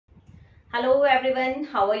Hello everyone,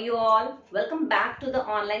 how are you all? Welcome back to the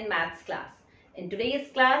online maths class. In today's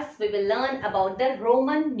class, we will learn about the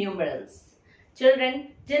Roman numerals.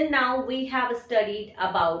 Children, till now we have studied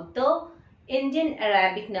about the Indian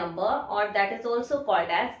Arabic number, or that is also called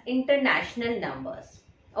as international numbers.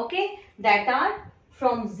 Okay, that are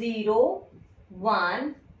from 0,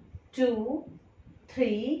 1, 2,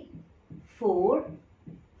 3, 4,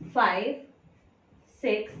 5,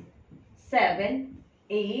 6, 7,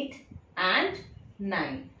 8 and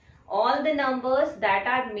 9. All the numbers that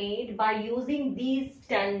are made by using these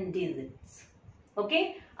 10 digits,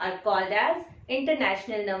 okay, are called as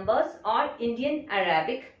international numbers or Indian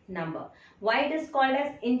Arabic number. Why it is called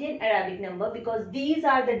as Indian Arabic number? Because these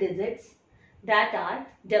are the digits that are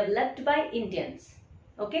developed by Indians.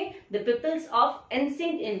 Okay, the peoples of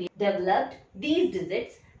ancient India developed these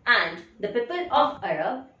digits, and the people of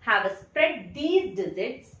Arab have spread these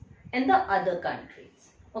digits in the other countries.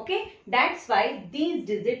 Okay, that's why these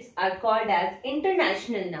digits are called as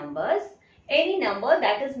international numbers. Any number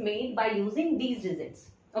that is made by using these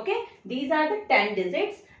digits. Okay, these are the 10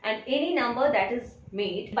 digits, and any number that is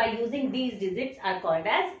made by using these digits are called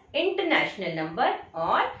as international number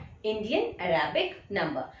or Indian Arabic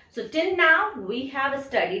number. So till now we have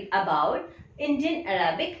studied about Indian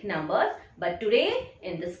Arabic numbers, but today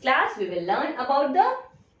in this class we will learn about the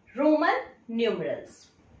Roman numerals.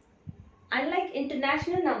 Unlike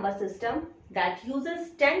international number system that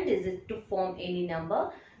uses 10 digits to form any number,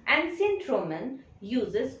 ancient Roman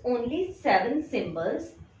uses only 7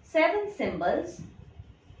 symbols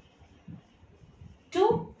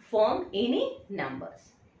to form any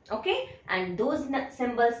numbers. Okay, and those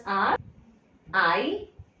symbols are I,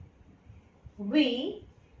 V,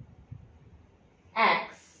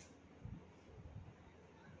 X,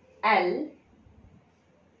 L,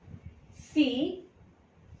 C,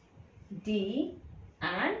 D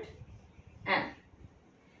and M.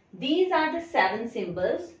 These are the 7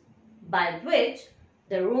 symbols by which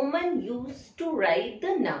the Roman used to write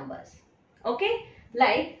the numbers. Okay,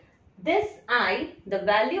 like this I, the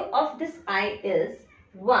value of this I is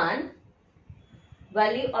 1,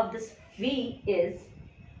 value of this V is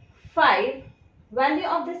 5, value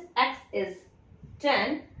of this X is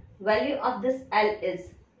 10, value of this L is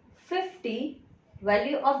 50,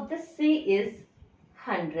 value of this C is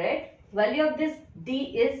 100, value of this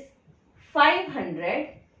D is 500,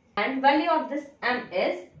 and value of this M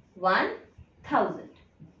is 1000.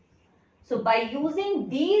 So by using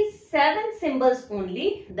these 7 symbols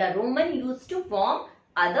only, the Roman used to form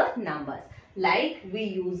other numbers. Like we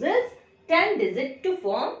uses 10 digits to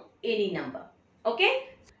form any number. Okay?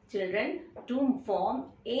 Children, to form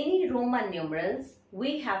any Roman numerals,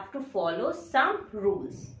 we have to follow some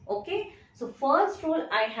rules. Okay? So first rule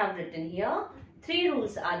I have written here. 3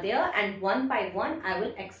 rules are there, and one by one I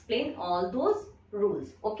will explain all those rules.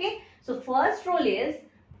 Okay, so first rule is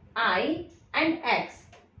I and X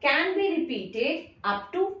can be repeated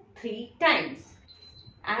up to 3 times.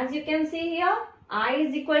 As you can see here, I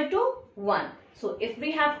is equal to 1. So if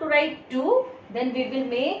we have to write 2, then we will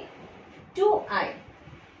make 2I.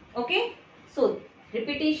 Okay, so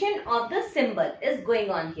repetition of the symbol is going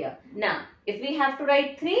on here. Now if we have to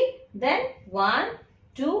write 3, then 1,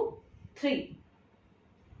 2, 3.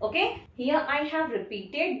 Okay, here I have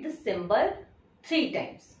repeated the symbol 3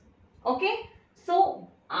 times. Okay, so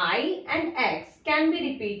I and X can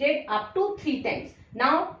be repeated up to 3 times.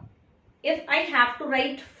 Now, if I have to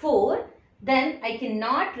write 4, then I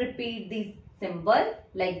cannot repeat the symbol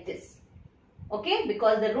like this. Okay,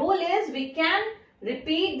 because the rule is we can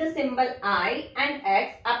repeat the symbol I and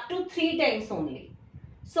X up to 3 times only.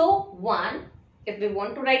 So, 1, if we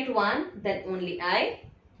want to write 1, then only I.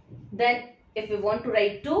 Then if we want to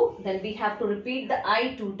write 2, then we have to repeat the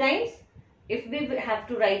I 2 times. If we have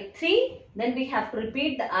to write 3, then we have to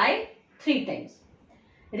repeat the I 3 times.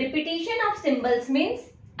 Repetition of symbols means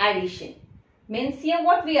addition. Means here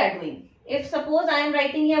what we are doing. If suppose I am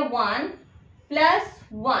writing here 1 plus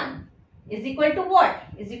 1 is equal to what?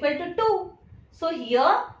 Is equal to 2. So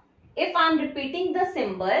here if I am repeating the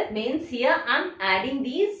symbol, means here I am adding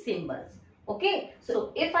these symbols. Okay,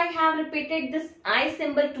 so if I have repeated this I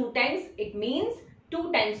symbol 2 times, it means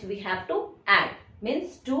 2 times we have to add.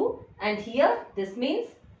 Means 2, and here this means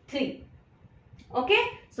 3.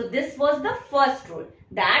 Okay, so this was the first rule,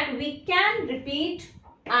 that we can repeat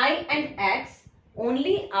I and X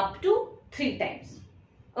only up to 3 times.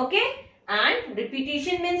 Okay, and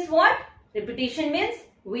repetition means what? Repetition means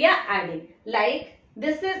we are adding. Like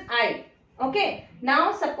this is I. Okay,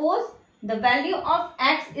 now suppose the value of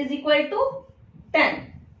X is equal to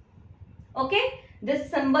 10. Okay,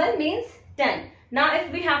 this symbol means 10. Now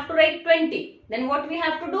if we have to write 20, then what we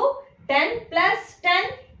have to do? 10 plus 10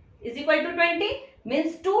 is equal to 20.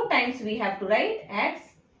 Means 2 times we have to write as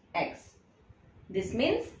x. This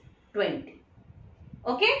means 20.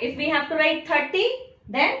 Okay. If we have to write 30,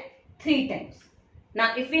 then 3 times.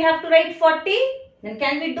 Now if we have to write 40, then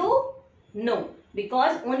can we do? No.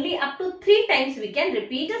 Because only up to 3 times we can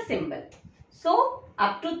repeat a symbol. So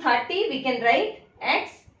up to 30 we can write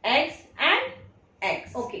x, x and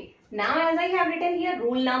x. Okay. Now as I have written here,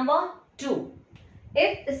 rule number 2.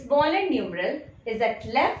 If a smaller numeral is at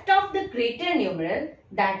left of the greater numeral,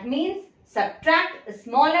 that means subtract a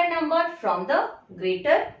smaller number from the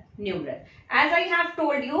greater numeral. As I have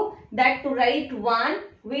told you that to write 1,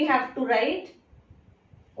 we have to write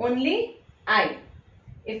only I.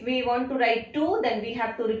 If we want to write 2, then we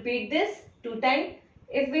have to repeat this 2 times.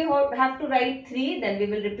 If we have to write 3, then we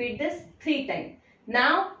will repeat this 3 times.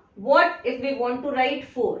 Now, what if we want to write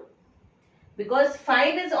 4? Because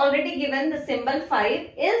 5 is already given, the symbol 5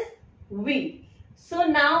 is V. So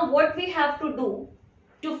now what we have to do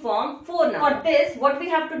to form 4 now? For this, what we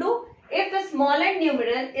have to do? If a smaller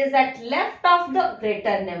numeral is at left of the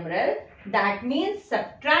greater numeral, that means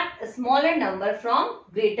subtract a smaller number from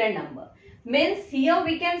greater number. Means here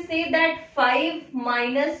we can say that 5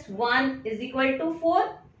 minus 1 is equal to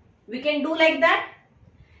 4. We can do like that.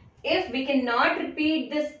 If we cannot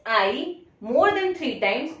repeat this I more than 3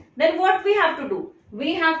 times, then what we have to do?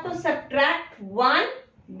 We have to subtract 1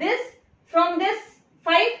 this from this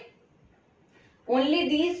 5. Only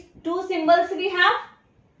these 2 symbols we have.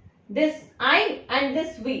 This I and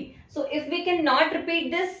this V. So if we cannot repeat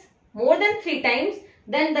this more than 3 times,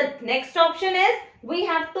 then the next option is we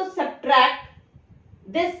have to subtract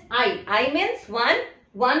this I. I means 1.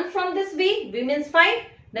 1 from this V. V means 5.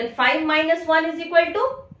 Then 5 minus 1 is equal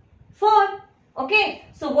to 4. Okay.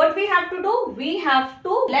 So what we have to do? We have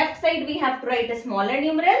to, left side we have to write a smaller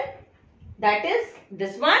numeral. That is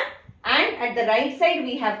this one. And at the right side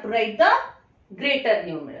we have to write the greater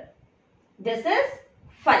numeral. This is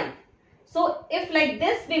 5. So if like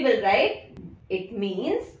this we will write, it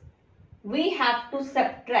means we have to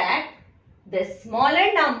subtract the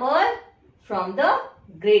smaller number from the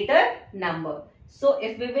greater number. So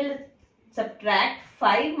if we will subtract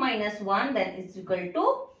 5 minus 1, then it's equal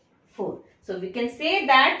to 4. So we can say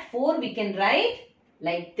that 4 we can write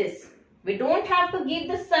like this. We don't have to give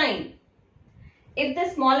the sign. If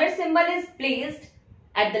the smaller symbol is placed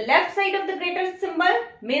at the left side of the greater symbol,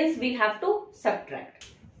 means we have to subtract.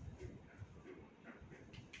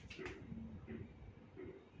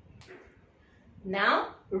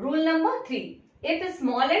 Now, rule number 3. If a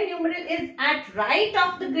smaller numeral is at right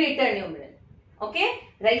of the greater numeral. Okay.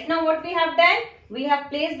 Right now what we have done? We have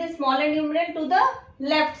placed the smaller numeral to the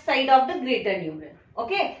left side of the greater numeral.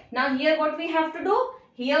 Okay. Now here what we have to do?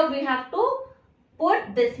 Here we have to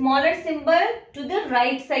put the smaller symbol to the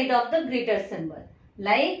right side of the greater symbol.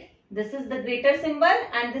 Like this is the greater symbol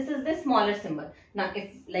and this is the smaller symbol. Now if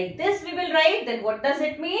like this we will write, then what does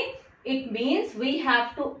it mean? It means we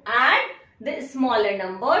have to add the smaller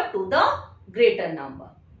number to the greater number.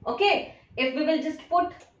 Okay. If we will just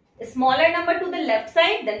put a smaller number to the left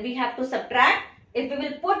side, then we have to subtract. If we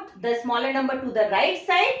will put the smaller number to the right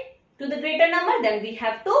side to the greater number, then we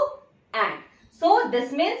have to add. So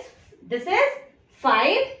this means this is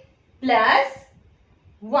 5 plus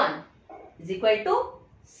 1 is equal to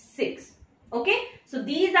 6. Okay. So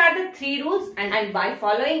these are the 3 rules, and by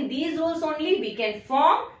following these rules only we can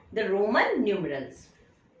form the Roman numerals.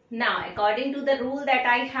 Now, according to the rule that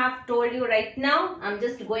I have told you right now, I'm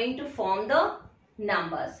just going to form the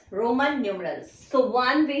numbers, Roman numerals. So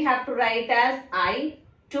 1 we have to write as I,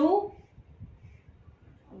 2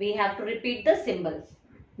 we have to repeat the symbols.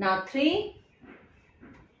 Now 3,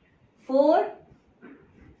 4,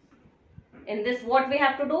 in this what we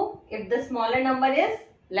have to do? If the smaller number is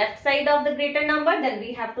left side of the greater number, then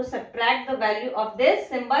we have to subtract the value of this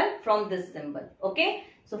symbol from this symbol. Okay.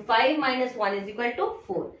 So 5 minus 1 is equal to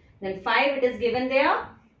 4. Then 5 it is given there.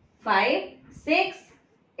 5, 6.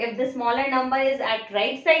 If the smaller number is at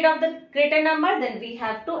right side of the greater number, then we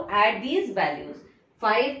have to add these values.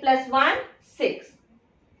 5 plus 1, 6.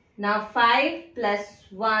 Now 5 plus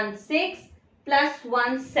 1, 6 plus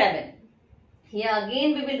 1, 7. Here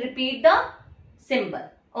again we will repeat the symbol.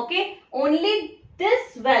 Okay. Only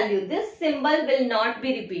this value, this symbol will not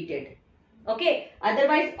be repeated. Okay.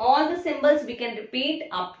 Otherwise all the symbols we can repeat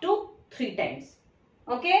up to 3 times.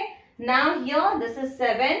 Okay. Now here this is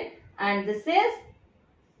 7 and this is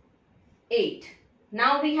 8.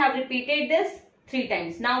 Now we have repeated this 3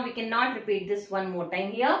 times. Now we cannot repeat this one more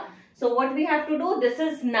time here. So what we have to do? This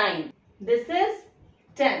is 9. This is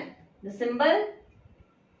 10. The symbol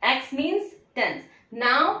X means tens.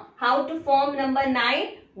 Now how to form number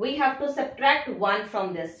 9? we have to subtract 1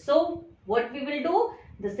 from this. So what we will do,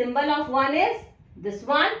 the symbol of 1 is this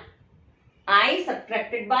one, I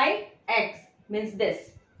subtracted by x means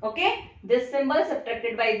this. Okay, this symbol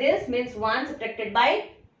subtracted by this means 1 subtracted by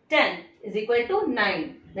 10 is equal to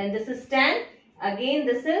 9. Then this is 10, again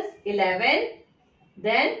this is 11,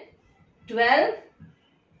 then 12,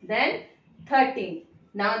 then 13.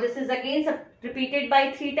 Now this is again repeated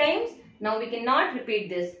by 3 times. Now we cannot repeat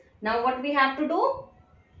this. Now what we have to do?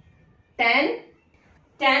 10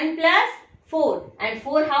 plus 4. And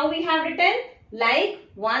 4 how we have written? Like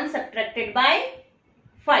 1 subtracted by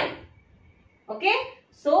 5. Okay.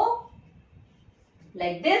 So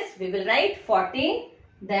like this we will write 14,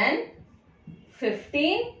 then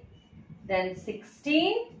 15, then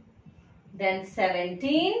 16, then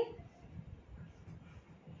 17,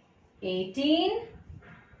 18,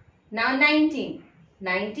 now 19.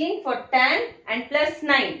 19 for 10 and plus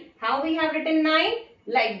 9. How we have written 9?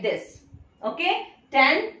 Like this. Okay.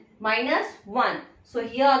 10 minus 1. So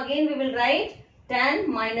here again we will write 10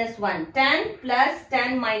 minus 1. 10 plus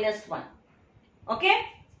 10 minus 1. Okay.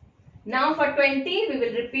 Now for 20 we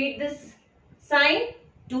will repeat this sign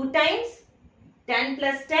 2 times. 10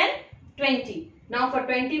 plus 10, 20. Now for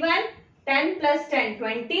 21, 10 plus 10,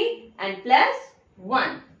 20 and plus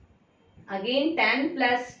 1. Again 10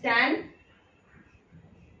 plus 10,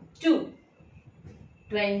 2.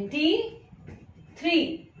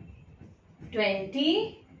 23,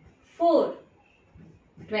 24,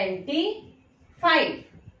 25,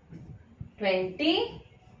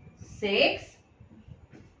 26,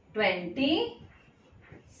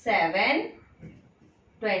 27,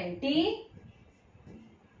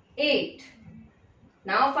 28.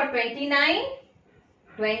 Now for 29,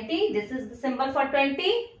 20, this is the symbol for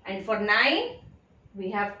 20, and for 9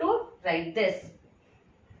 we have to write this.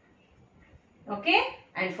 Okay,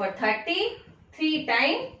 and for 30, 3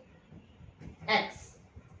 times x.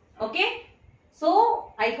 Okay,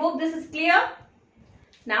 so I hope this is clear.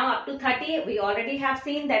 Now up to 30 we already have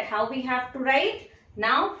seen that how we have to write.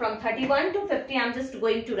 Now from 31 to 50 I am just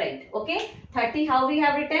going to write. Okay, 30 how we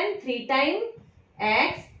have written? 3 times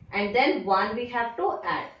x and then 1 we have to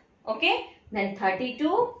add. Okay, then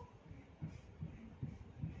 32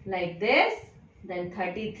 like this, then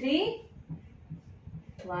 33,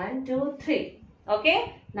 1, 2, 3.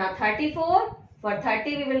 Okay, now 34, for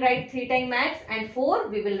 30 we will write 3 times x and 4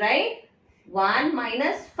 we will write 1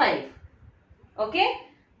 minus 5. Okay,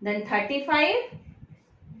 then 35,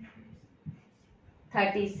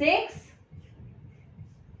 36,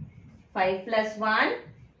 5 plus 1,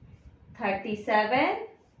 37,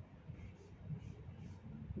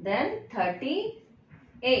 then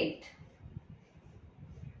 38.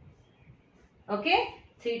 Okay,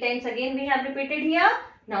 3 times again we have repeated here.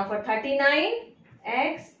 Now for 39,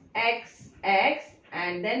 x, x, x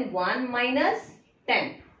and then 1 minus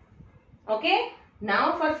 10. Okay,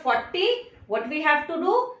 now for 40, what we have to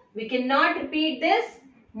do? We cannot repeat this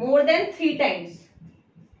more than 3 times.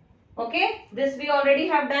 Okay, this we already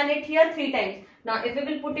have done it here 3 times. Now if we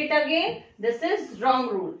will put it again, this is wrong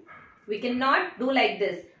rule. We cannot do like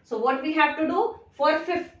this. So what we have to do? For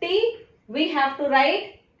 50, we have to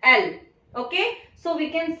write L. Okay, so we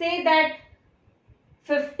can say that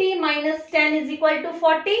 50 minus 10 is equal to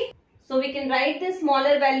 40. So we can write the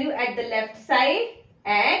smaller value at the left side,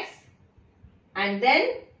 x, and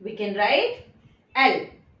then we can write L.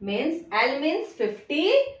 L means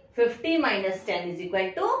 50. 50 minus 10 is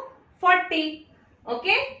equal to 40.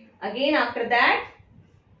 Okay, again after that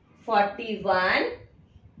 41,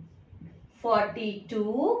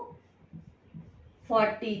 42,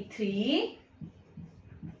 43,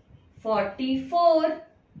 44,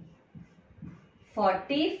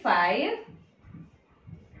 45,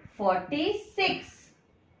 46,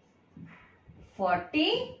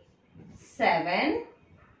 47,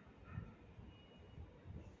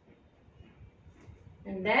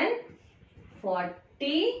 and then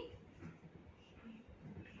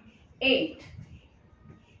 48.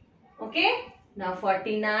 Okay, now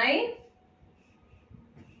 49,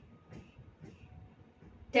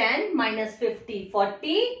 10 minus 50,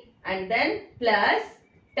 40, and then plus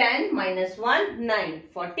 10 minus 1, 9,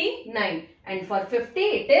 49. And for 50,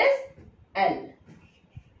 it is L.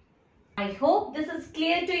 I hope this is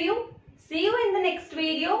clear to you. See you in the next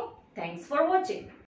video. Thanks for watching.